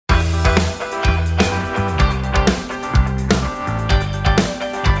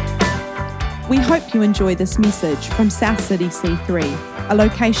hope you enjoy this message from South City C3, a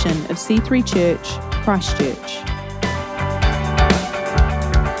location of C3 Church, Christchurch.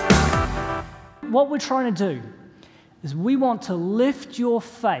 What we're trying to do is we want to lift your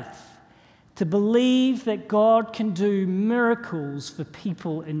faith to believe that God can do miracles for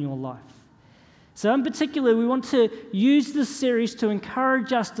people in your life. So in particular, we want to use this series to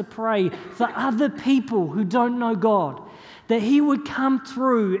encourage us to pray for other people who don't know God, that He would come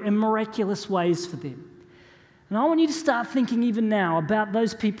through in miraculous ways for them. And I want you to start thinking even now about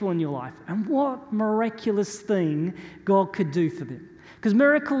those people in your life and what miraculous thing God could do for them. Because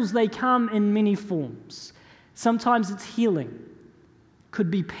miracles, they come in many forms. Sometimes it's healing, could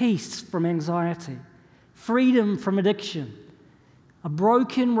be peace from anxiety, freedom from addiction, a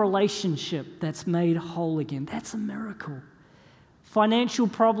broken relationship that's made whole again. That's a miracle. Financial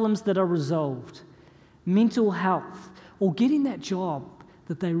problems that are resolved, mental health, or getting that job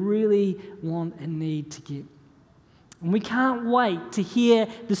that they really want and need to get. And we can't wait to hear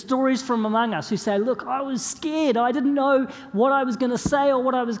the stories from among us who say, look, I was scared. I didn't know what I was going to say or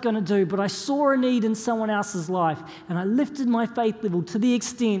what I was going to do, but I saw a need in someone else's life, and I lifted my faith level to the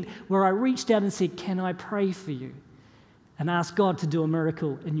extent where I reached out and said, can I pray for you? And ask God to do a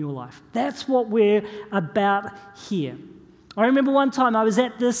miracle in your life. That's what we're about here. I remember one time I was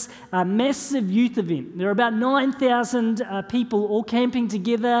at this massive youth event. There were about 9,000 people all camping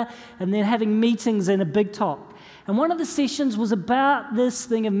together and then having meetings in a big top. And one of the sessions was about this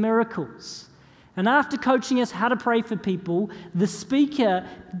thing of miracles. And after coaching us how to pray for people, the speaker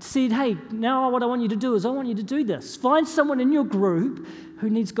said, hey, now what I want you to do is I want you to do this. Find someone in your group who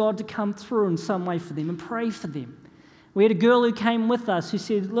needs God to come through in some way for them and pray for them. We had a girl who came with us who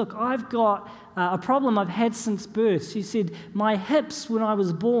said, look, I've got a problem I've had since birth. She said, my hips when I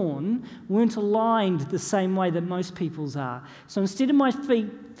was born weren't aligned the same way that most people's are. So instead of my feet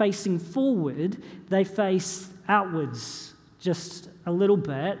facing forward, they face outwards just a little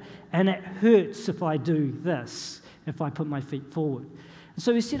bit, and it hurts if I do this, if I put my feet forward. And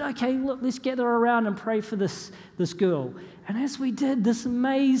so we said, okay, look, let's gather around and pray for this girl. And as we did, this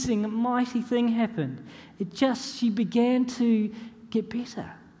amazing, mighty thing happened. She began to get better.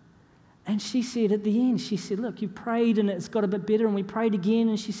 And she said at the end, she said, look, you prayed and it's got a bit better, and we prayed again.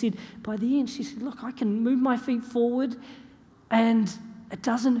 And she said, by the end, she said, look, I can move my feet forward and it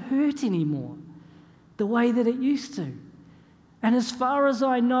doesn't hurt anymore the way that it used to. And as far as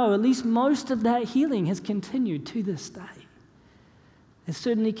I know, at least most of that healing has continued to this day. It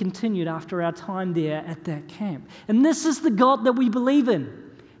certainly continued after our time there at that camp. And this is the God that we believe in.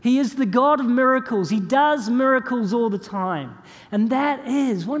 He is the God of miracles. He does miracles all the time. And that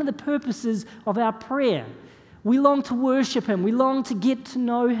is one of the purposes of our prayer. We long to worship Him. We long to get to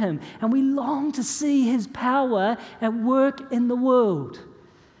know Him. And we long to see His power at work in the world.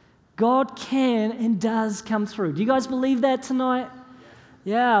 God can and does come through. Do you guys believe that tonight?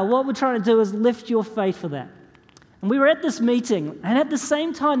 Yeah, what we're trying to do is lift your faith for that. And we were at this meeting, and at the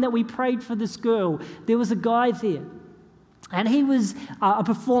same time that we prayed for this girl, there was a guy there. And he was a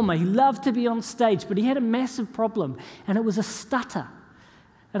performer. He loved to be on stage, but he had a massive problem, and it was a stutter.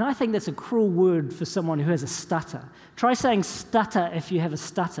 And I think that's a cruel word for someone who has a stutter. Try saying stutter if you have a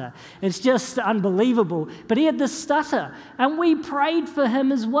stutter. It's just unbelievable. But he had this stutter, and we prayed for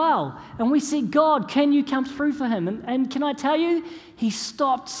him as well. And we said, God, can you come through for him? And can I tell you, he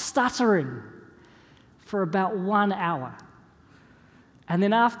stopped stuttering for about 1 hour. And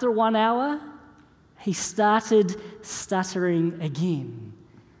then after 1 hour, he started stuttering again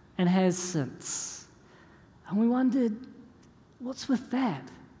and has since. And we wondered, what's with that?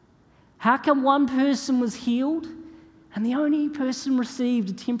 How come one person was healed and the only person received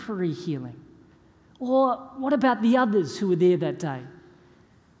a temporary healing? Or what about the others who were there that day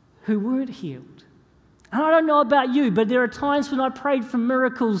who weren't healed? And I don't know about you, but there are times when I prayed for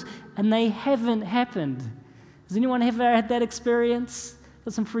miracles and they haven't happened. Has anyone ever had that experience?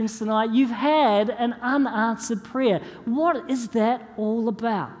 Got some friends tonight. You've had an unanswered prayer. What is that all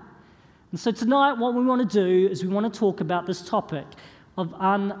about? And so tonight what we want to do is we want to talk about this topic of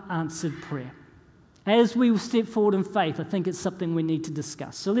unanswered prayer. As we step forward in faith, I think it's something we need to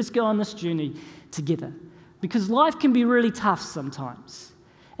discuss. So let's go on this journey together. Because life can be really tough sometimes.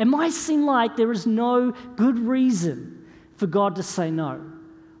 It might seem like there is no good reason for God to say no.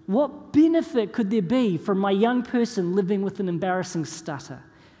 What benefit could there be from my young person living with an embarrassing stutter?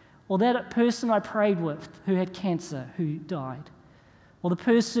 Or that person I prayed with who had cancer, who died? Or the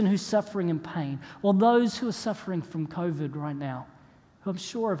person who's suffering in pain? Or those who are suffering from COVID right now, who I'm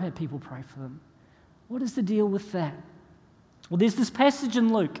sure have had people pray for them? What is the deal with that? Well, there's this passage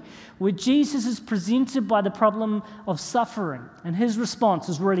in Luke where Jesus is presented by the problem of suffering, and his response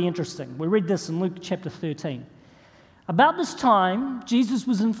is really interesting. We read this in Luke chapter 13. About this time, Jesus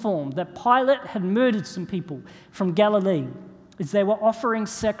was informed that Pilate had murdered some people from Galilee as they were offering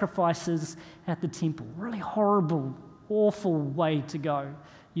sacrifices at the temple. Really horrible, awful way to go.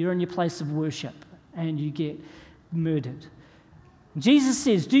 You're in your place of worship and you get murdered. Jesus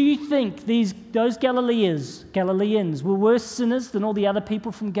says, do you think those Galileans were worse sinners than all the other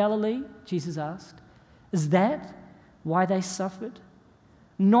people from Galilee? Jesus asked. Is that why they suffered?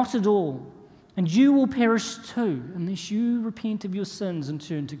 Not at all. And you will perish too, unless you repent of your sins and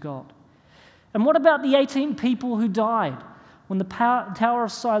turn to God. And what about the 18 people who died when the Tower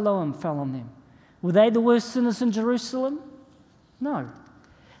of Siloam fell on them? Were they the worst sinners in Jerusalem? No.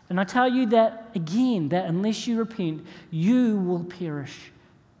 And I tell you that again, that unless you repent, you will perish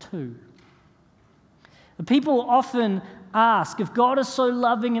too. The people often ask, if God is so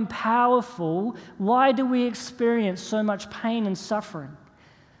loving and powerful, why do we experience so much pain and suffering?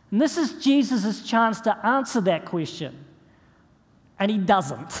 And this is Jesus' chance to answer that question. And he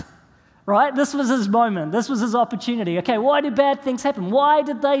doesn't, right? This was his moment. This was his opportunity. Okay, why do bad things happen? Why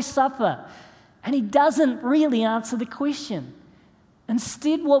did they suffer? And he doesn't really answer the question.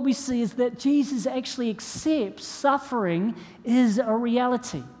 Instead, what we see is that Jesus actually accepts suffering is a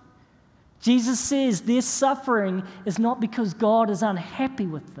reality. Jesus says their suffering is not because God is unhappy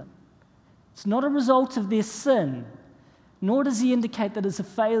with them. It's not a result of their sin, nor does he indicate that it's a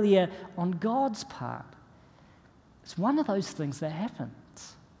failure on God's part. It's one of those things that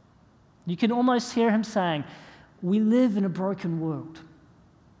happens. You can almost hear him saying, we live in a broken world.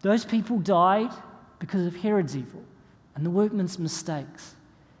 Those people died because of Herod's evil and the workman's mistakes.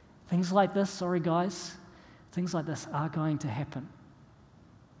 Things like this, sorry guys, things like this are going to happen.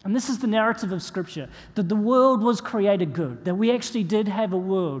 And this is the narrative of Scripture, that the world was created good, that we actually did have a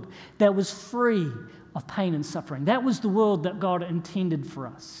world that was free of pain and suffering. That was the world that God intended for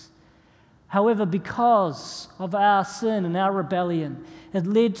us. However, because of our sin and our rebellion, it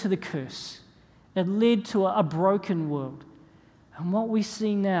led to the curse. It led to a broken world. And what we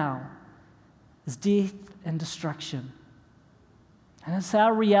see now is death and destruction. And it's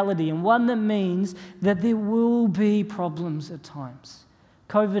our reality, and one that means that there will be problems at times.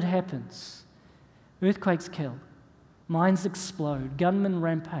 COVID happens. Earthquakes kill. Mines explode. Gunmen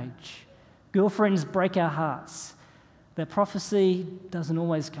rampage. Girlfriends break our hearts. That prophecy doesn't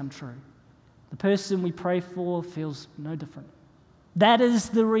always come true. The person we pray for feels no different. That is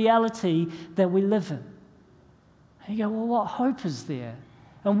the reality that we live in. And you go, well, what hope is there?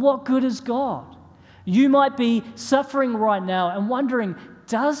 And what good is God? You might be suffering right now and wondering,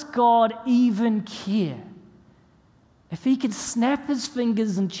 does God even care? If he could snap his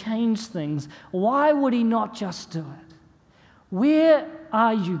fingers and change things, why would he not just do it? Where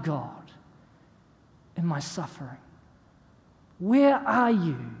are you, God, in my suffering? Where are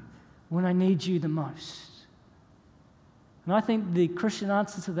you when I need you the most? And I think the Christian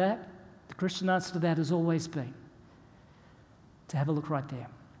answer to that has always been to have a look right there.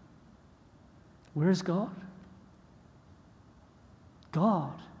 Where is God?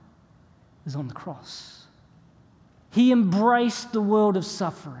 God is on the cross. He embraced the world of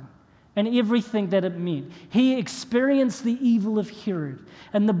suffering and everything that it meant. He experienced the evil of Herod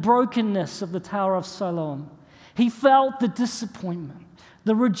and the brokenness of the Tower of Siloam. He felt the disappointment,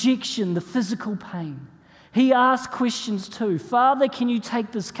 the rejection, the physical pain. He asked questions too. Father, can you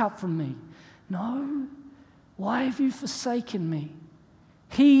take this cup from me? No. Why have you forsaken me?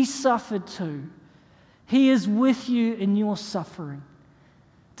 He suffered too. He is with you in your suffering.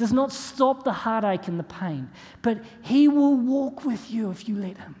 Does not stop the heartache and the pain, but he will walk with you if you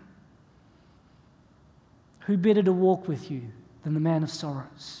let him. Who better to walk with you than the man of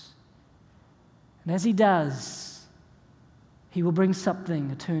sorrows? And as he does, he will bring something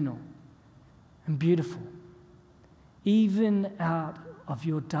eternal and beautiful, even out of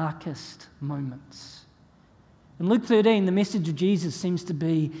your darkest moments. In Luke 13, the message of Jesus seems to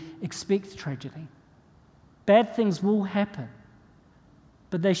be, expect tragedy. Bad things will happen,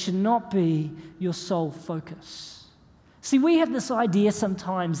 but they should not be your sole focus. See, we have this idea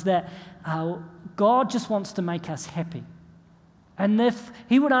sometimes that God just wants to make us happy. And if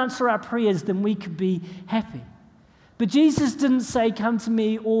he would answer our prayers, then we could be happy. But Jesus didn't say, come to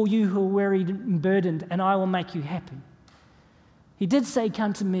me, all you who are wearied and burdened, and I will make you happy. He did say,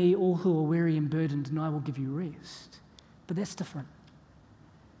 come to me, all who are weary and burdened, and I will give you rest. But that's different.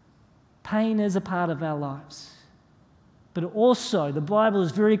 Pain is a part of our lives. But also, the Bible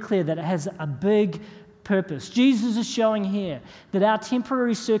is very clear that it has a big purpose. Jesus is showing here that our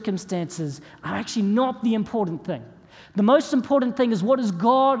temporary circumstances are actually not the important thing. The most important thing is what is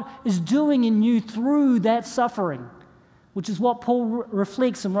God is doing in you through that suffering, which is what Paul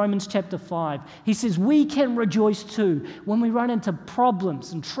reflects in Romans chapter 5. He says, we can rejoice too when we run into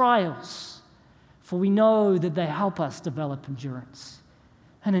problems and trials, for we know that they help us develop endurance.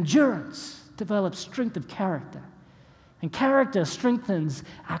 And endurance develops strength of character. And character strengthens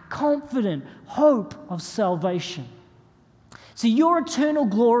our confident hope of salvation. See, your eternal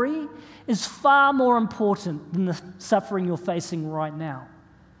glory is far more important than the suffering you're facing right now.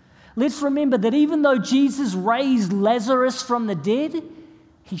 Let's remember that even though Jesus raised Lazarus from the dead,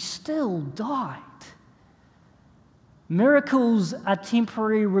 he still died. Miracles are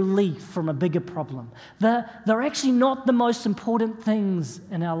temporary relief from a bigger problem. They're actually not the most important things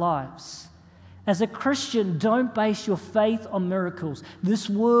in our lives. As a Christian, don't base your faith on miracles. This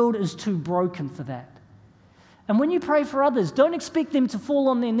world is too broken for that. And when you pray for others, don't expect them to fall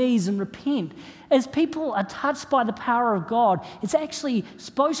on their knees and repent. As people are touched by the power of God, it's actually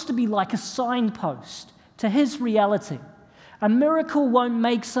supposed to be like a signpost to His reality. A miracle won't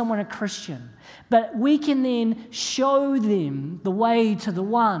make someone a Christian, but we can then show them the way to the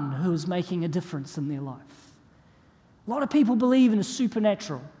one who is making a difference in their life. A lot of people believe in a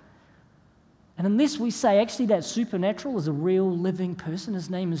supernatural. And unless we say, actually, that supernatural is a real living person, his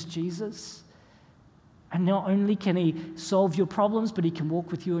name is Jesus, and not only can he solve your problems, but he can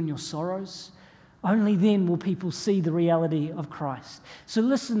walk with you in your sorrows, only then will people see the reality of Christ. So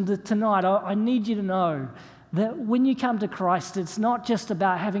listen, tonight, I need you to know that when you come to Christ, it's not just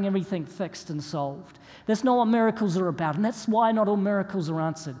about having everything fixed and solved. That's not what miracles are about, and that's why not all miracles are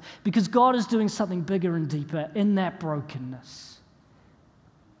answered, because God is doing something bigger and deeper in that brokenness.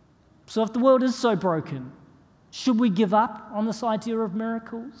 So if the world is so broken, should we give up on this idea of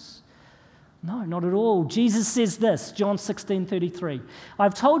miracles? No, not at all. Jesus says this, John 16:33.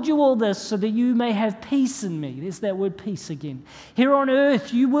 I've told you all this so that you may have peace in me. There's that word peace again. Here on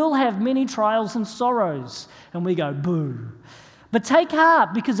earth you will have many trials and sorrows. And we go, boo. But take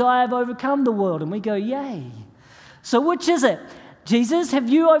heart because I have overcome the world. And we go, yay. So which is it? Jesus, have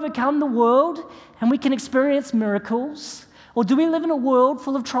you overcome the world and we can experience miracles? Or do we live in a world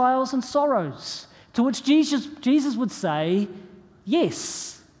full of trials and sorrows? To which Jesus would say,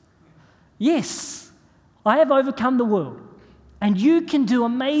 yes. Yes, I have overcome the world. And you can do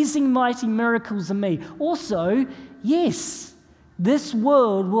amazing, mighty miracles in me. Also, yes, this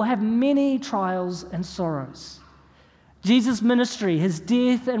world will have many trials and sorrows. Jesus' ministry, his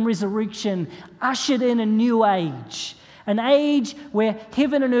death and resurrection, ushered in a new age. An age where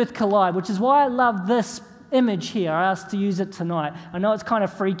heaven and earth collide, which is why I love this image here. I asked to use it tonight. I know it's kind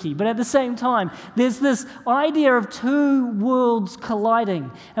of freaky, but at the same time, there's this idea of two worlds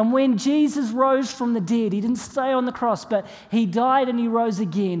colliding. And when Jesus rose from the dead, he didn't stay on the cross, but he died and he rose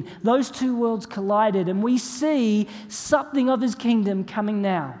again. Those two worlds collided, and we see something of his kingdom coming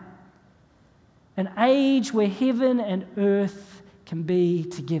now. An age where heaven and earth can be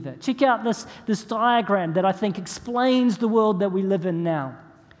together. Check out this diagram that I think explains the world that we live in now.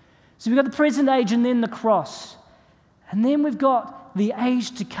 So we've got the present age and then the cross. And then we've got the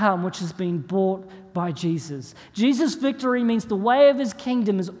age to come, which has been bought by Jesus. Jesus' victory means the way of his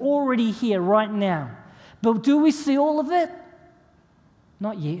kingdom is already here right now. But do we see all of it?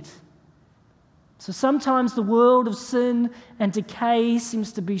 Not yet. So sometimes the world of sin and decay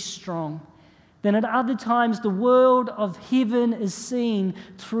seems to be strong. Then at other times the world of heaven is seen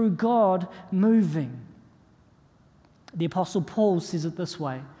through God moving. The Apostle Paul says it this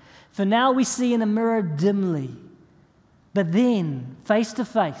way. For now we see in a mirror dimly, but then face to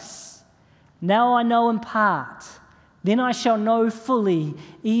face. Now I know in part, then I shall know fully,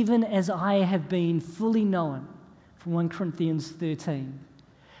 even as I have been fully known. From 1 Corinthians 13.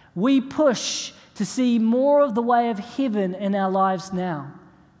 We push to see more of the way of heaven in our lives now.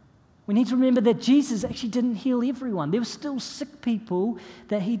 We need to remember that Jesus actually didn't heal everyone. There were still sick people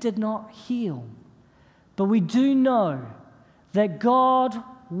that he did not heal. But we do know that God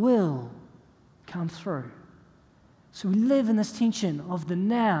will come through. So we live in this tension of the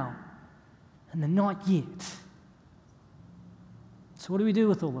now and the not yet. So what do we do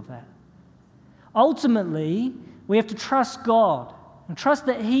with all of that? Ultimately, we have to trust God and trust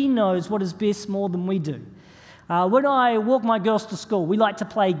that he knows what is best more than we do. When I walk my girls to school, we like to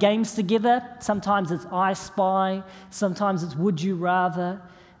play games together. Sometimes it's I Spy, sometimes it's Would You Rather.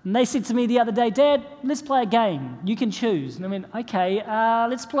 And they said to me the other day, Dad, let's play a game. You can choose. And I went, okay,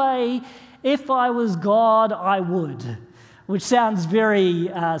 let's play If I Was God, I Would, which sounds very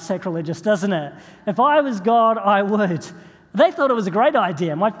sacrilegious, doesn't it? If I was God, I would. They thought it was a great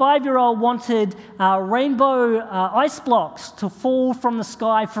idea. My 5-year-old wanted rainbow ice blocks to fall from the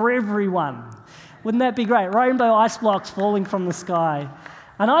sky for everyone. Wouldn't that be great? Rainbow ice blocks falling from the sky.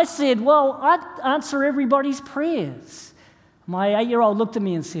 And I said, well, I'd answer everybody's prayers. My 8-year-old looked at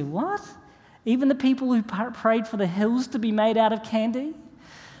me and said, what? Even the people who prayed for the hills to be made out of candy?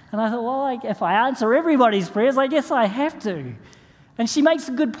 And I thought, well, if I answer everybody's prayers, I guess I have to. And she makes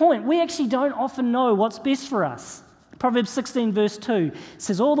a good point. We actually don't often know what's best for us. Proverbs 16, verse 2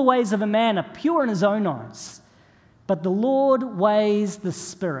 says, all the ways of a man are pure in his own eyes, but the Lord weighs the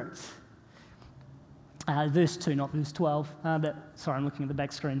spirit. Verse 2, not verse 12. Sorry, I'm looking at the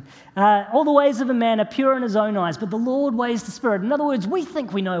back screen. All the ways of a man are pure in his own eyes, but the Lord weighs the spirit. In other words, we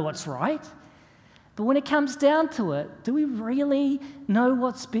think we know what's right. But when it comes down to it, do we really know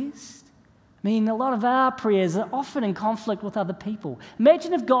what's best? I mean, a lot of our prayers are often in conflict with other people.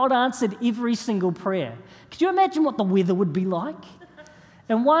 Imagine if God answered every single prayer. Could you imagine what the weather would be like?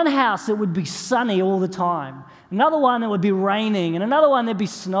 In one house, it would be sunny all the time. Another one, it would be raining. And another one, there'd be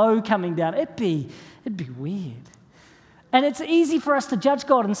snow coming down. It'd be weird. And it's easy for us to judge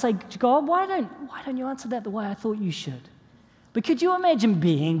God and say, God, why don't you answer that the way I thought you should? But could you imagine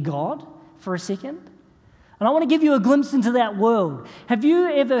being God for a second? And I want to give you a glimpse into that world. Have you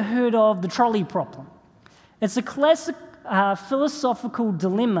ever heard of the trolley problem? It's a classic philosophical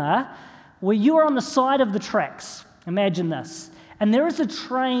dilemma where you are on the side of the tracks. Imagine this. And there is a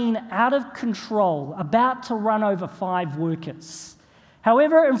train out of control about to run over 5 workers.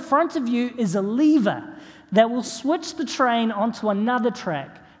 However, in front of you is a lever that will switch the train onto another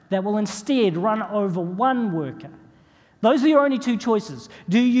track that will instead run over 1 worker. Those are your only 2 choices.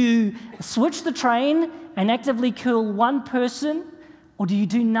 Do you switch the train and actively kill 1 person, or do you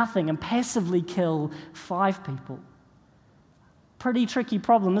do nothing and passively kill 5 people? Pretty tricky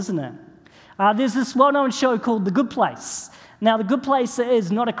problem, isn't it? There's this well-known show called The Good Place. Now, The Good Place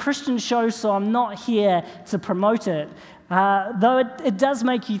is not a Christian show, so I'm not here to promote it, though it does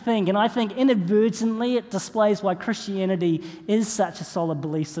make you think, and I think inadvertently it displays why Christianity is such a solid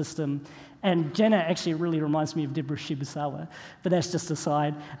belief system. And Jenna actually really reminds me of Deborah Shibusawa, but that's just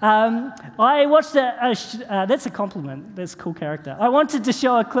aside. I watched that's a compliment. That's a cool character. I wanted to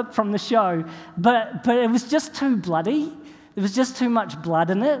show a clip from the show, but it was just too bloody. There was just too much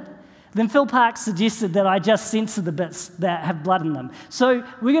blood in it. Then Phil Parks suggested that I just censor the bits that have blood in them. So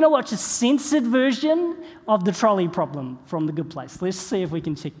we're going to watch a censored version of the trolley problem from The Good Place. Let's see if we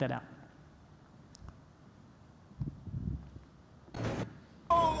can check that out.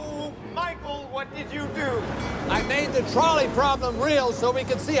 Michael, what did you do? I made the trolley problem real so we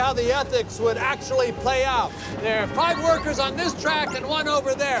could see how the ethics would actually play out. There are 5 workers on this track and 1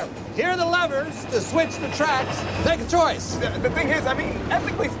 over there. Here are the levers to switch the tracks. Make a choice. The thing is, I mean,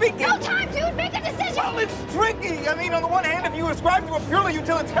 ethically speaking... No time, dude! Make a decision! Well, it's tricky. I mean, on the one hand, if you ascribe to a purely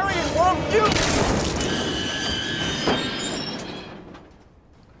utilitarian worldview...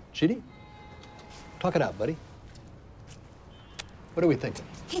 Chidi, talk it out, buddy. What are we thinking?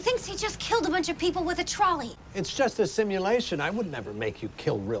 He thinks he just killed a bunch of people with a trolley. It's just a simulation. I would never make you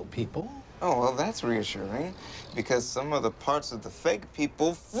kill real people. Oh, well, that's reassuring, because some of the parts of the fake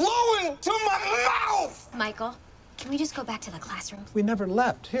people flew into my mouth! Michael, can we just go back to the classroom? We never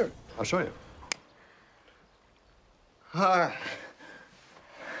left. Here, I'll show you.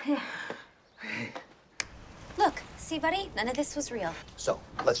 Look, see, buddy? None of this was real. So,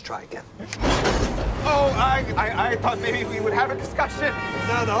 let's try again. Oh, I thought maybe we would have a discussion.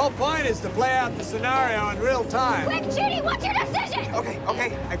 No, the whole point is to play out the scenario in real time. Quick, Judy, what's your decision?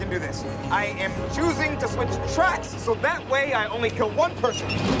 Okay, I can do this. I am choosing to switch tracks, so that way I only kill 1 person.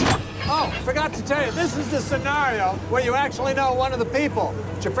 Oh, forgot to tell you, this is the scenario where you actually know one of the people.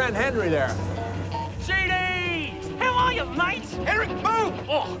 It's your friend Henry there. Chidi! How are you, mate? Henry, move!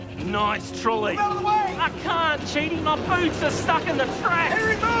 Oh, nice trolley. Move out of the way! I can't, Chidi. My boots are stuck in the tracks.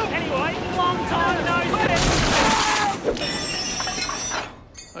 Henry, move! Anyway, long time no see.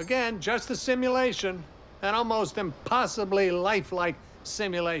 Again, just a simulation, an almost impossibly lifelike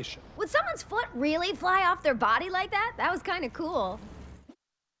simulation. Would someone's foot really fly off their body like that? That was kind of cool.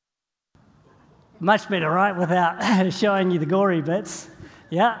 Much better, right, without showing you the gory bits.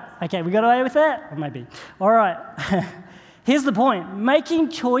 Yeah, okay, we got away with that? Or maybe. All right. Here's the point. Making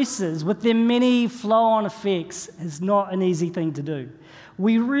choices with their many flow-on effects is not an easy thing to do.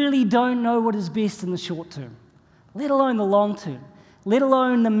 We really don't know what is best in the short term, let alone the long term, let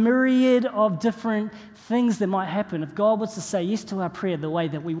alone the myriad of different things that might happen if God was to say yes to our prayer the way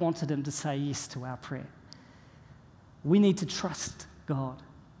that we wanted him to say yes to our prayer. We need to trust God,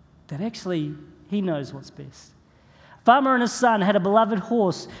 that actually he knows what's best. A farmer and his son had a beloved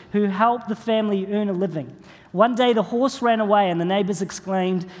horse who helped the family earn a living. One day the horse ran away and the neighbors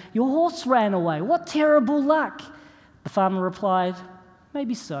exclaimed, "Your horse ran away, what terrible luck." The farmer replied,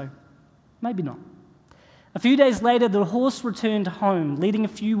 "Maybe so, maybe not." A few days later, the horse returned home, leading a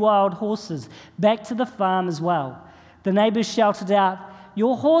few wild horses back to the farm as well. The neighbors shouted out,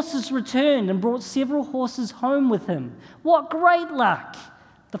 "Your horse has returned and brought several horses home with him. What great luck!"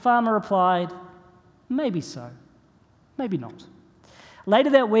 The farmer replied, "Maybe so, maybe not." Later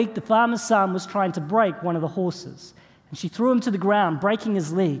that week, the farmer's son was trying to break one of the horses, and she threw him to the ground, breaking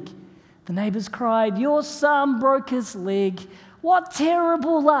his leg. The neighbors cried, "Your son broke his leg. What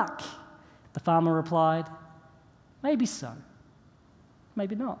terrible luck!" The farmer replied, "Maybe so,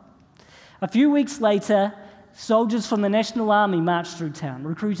 maybe not." A few weeks later, soldiers from the National Army marched through town,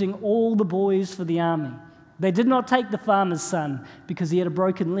 recruiting all the boys for the army. They did not take the farmer's son because he had a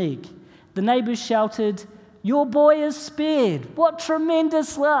broken leg. The neighbors shouted, "Your boy is spared. What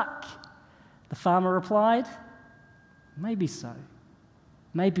tremendous luck!" The farmer replied, "Maybe so,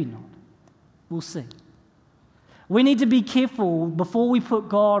 maybe not. We'll see." We need to be careful before we put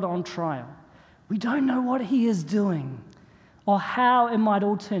God on trial. We don't know what He is doing or how it might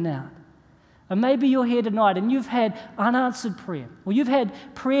all turn out. And maybe you're here tonight and you've had unanswered prayer, or you've had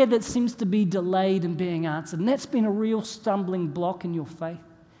prayer that seems to be delayed in being answered, and that's been a real stumbling block in your faith.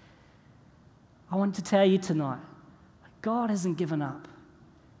 I want to tell you tonight, God hasn't given up.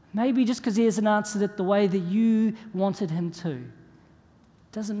 Maybe just because He hasn't answered it the way that you wanted Him to,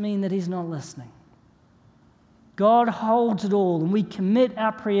 doesn't mean that He's not listening. God holds it all, and we commit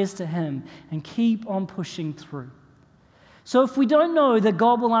our prayers to Him and keep on pushing through. So if we don't know that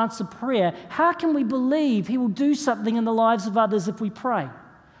God will answer prayer, how can we believe He will do something in the lives of others if we pray?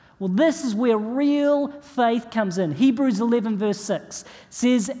 Well, this is where real faith comes in. Hebrews 11 verse 6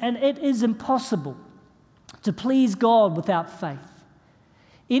 says, "And it is impossible to please God without faith.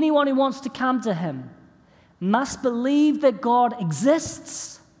 Anyone who wants to come to Him must believe that God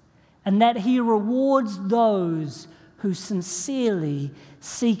exists and that He rewards those who sincerely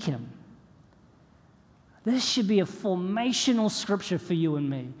seek Him." This should be a formational scripture for you and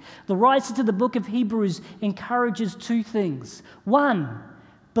me. The writer to the book of Hebrews encourages two things. One,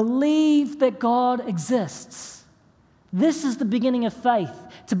 believe that God exists. This is the beginning of faith,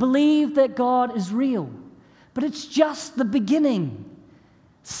 to believe that God is real. But it's just the beginning.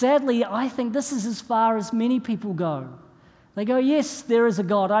 Sadly, I think this is as far as many people go. They go, "Yes, there is a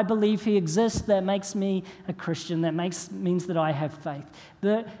God. I believe He exists. That makes me a Christian. That means that I have faith."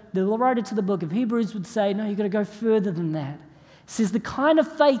 The writer to the book of Hebrews would say, no, you've got to go further than that. It says the kind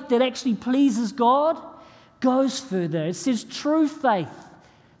of faith that actually pleases God goes further. It says true faith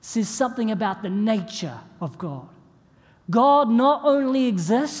says something about the nature of God. God not only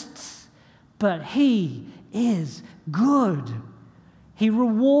exists, but He is good. He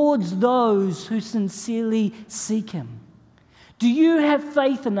rewards those who sincerely seek Him. Do you have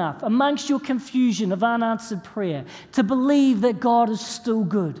faith enough amongst your confusion of unanswered prayer to believe that God is still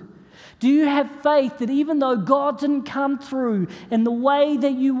good? Do you have faith that even though God didn't come through in the way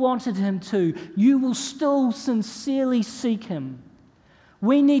that you wanted Him to, you will still sincerely seek Him?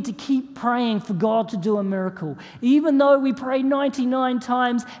 We need to keep praying for God to do a miracle, even though we prayed 99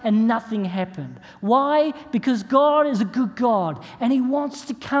 times and nothing happened. Why? Because God is a good God, and He wants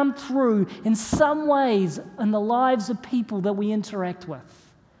to come through in some ways in the lives of people that we interact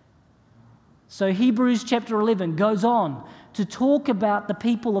with. So Hebrews chapter 11 goes on to talk about the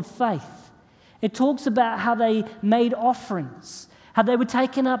people of faith. It talks about how they made offerings, how they were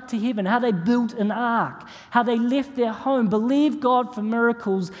taken up to heaven, how they built an ark, how they left their home, believed God for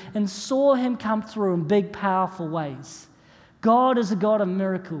miracles, and saw Him come through in big, powerful ways. God is a God of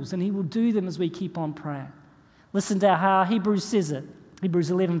miracles, and He will do them as we keep on praying. Listen to how Hebrews says it.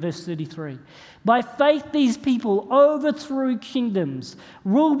 Hebrews 11, verse 33. "By faith these people overthrew kingdoms,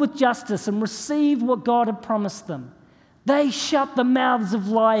 ruled with justice, and received what God had promised them. They shut the mouths of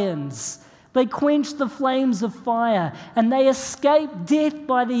lions. They quenched the flames of fire, and they escaped death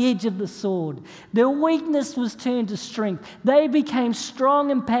by the edge of the sword. Their weakness was turned to strength. They became strong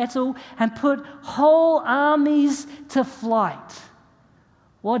in battle and put whole armies to flight."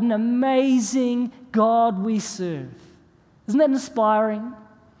 What an amazing God we serve. Isn't that inspiring?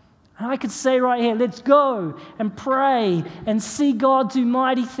 And I could say right here, let's go and pray and see God do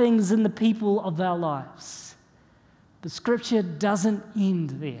mighty things in the people of our lives. But Scripture doesn't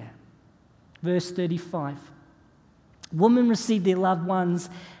end there. Verse 35. Women received their loved ones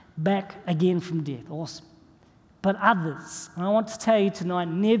back again from death. Awesome. But others, and I want to tell you tonight,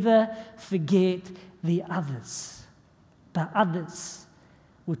 never forget the others. But others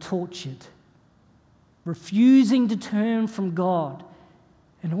were tortured, refusing to turn from God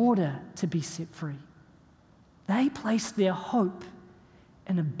in order to be set free. They placed their hope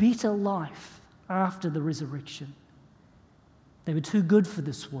in a better life after the resurrection. They were too good for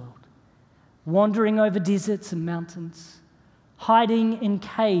this world. wandering over deserts and mountains, hiding in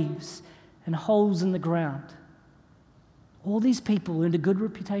caves and holes in the ground. All these people earned a good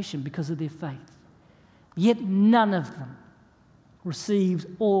reputation because of their faith, yet none of them received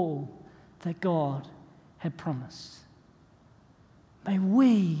all that God had promised. May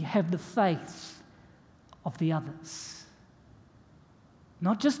we have the faith of the others.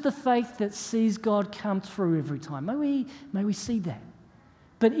 Not just the faith that sees God come through every time. May we see that.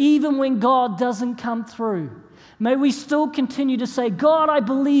 But even when God doesn't come through, may we still continue to say, God, I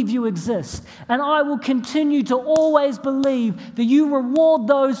believe you exist, and I will continue to always believe that you reward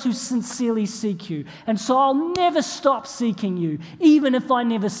those who sincerely seek you. And so I'll never stop seeking you, even if I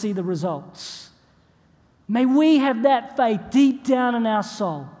never see the results. May we have that faith deep down in our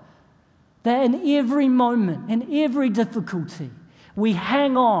soul, that in every moment, in every difficulty, we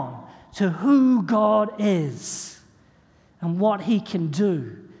hang on to who God is and what he can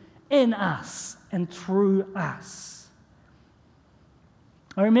do in us and through us.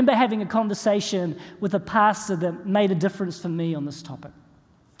 I remember having a conversation with a pastor that made a difference for me on this topic.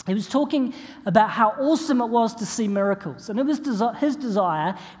 He was talking about how awesome it was to see miracles, and it was his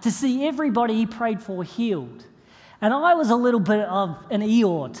desire to see everybody he prayed for healed. And I was a little bit of an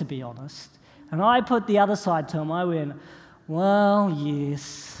Eeyore, to be honest, and I put the other side to him. I went, well,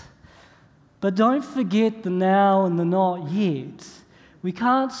 yes, but don't forget the now and the not yet. We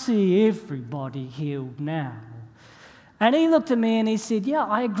can't see everybody healed now. And he looked at me and he said, yeah,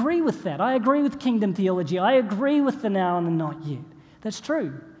 I agree with that. I agree with kingdom theology. I agree with the now and the not yet. That's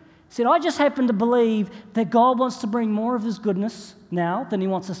true. He said, I just happen to believe that God wants to bring more of his goodness now than he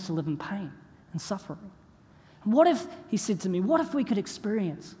wants us to live in pain and suffering. And what if, he said to me, what if we could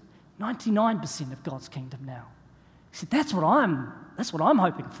experience 99% of God's kingdom now? He said, that's what I'm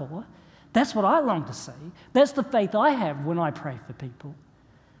hoping for. That's what I long to see. That's the faith I have when I pray for people.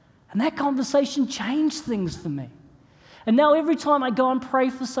 And that conversation changed things for me. And now every time I go and pray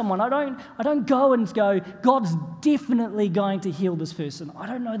for someone, I don't go and go, God's definitely going to heal this person. I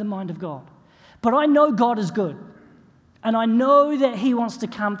don't know the mind of God. But I know God is good. And I know that he wants to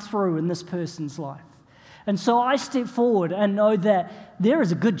come through in this person's life. And so I step forward and know that there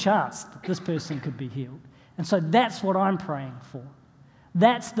is a good chance that this person could be healed. And so that's what I'm praying for.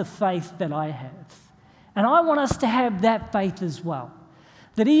 That's the faith that I have. And I want us to have that faith as well.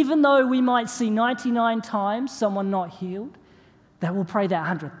 That even though we might see 99 times someone not healed, that we'll pray that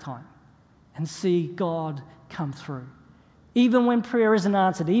 100th time and see God come through. Even when prayer isn't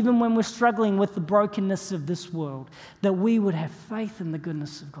answered, even when we're struggling with the brokenness of this world, that we would have faith in the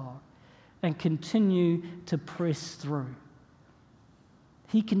goodness of God and continue to press through.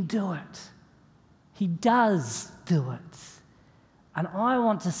 He can do it. He does do it. And I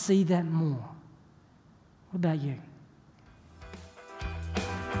want to see that more. What about you?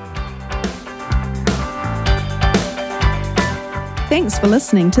 Thanks for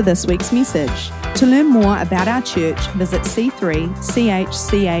listening to this week's message. To learn more about our church, visit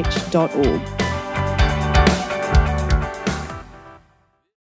c3chch.org.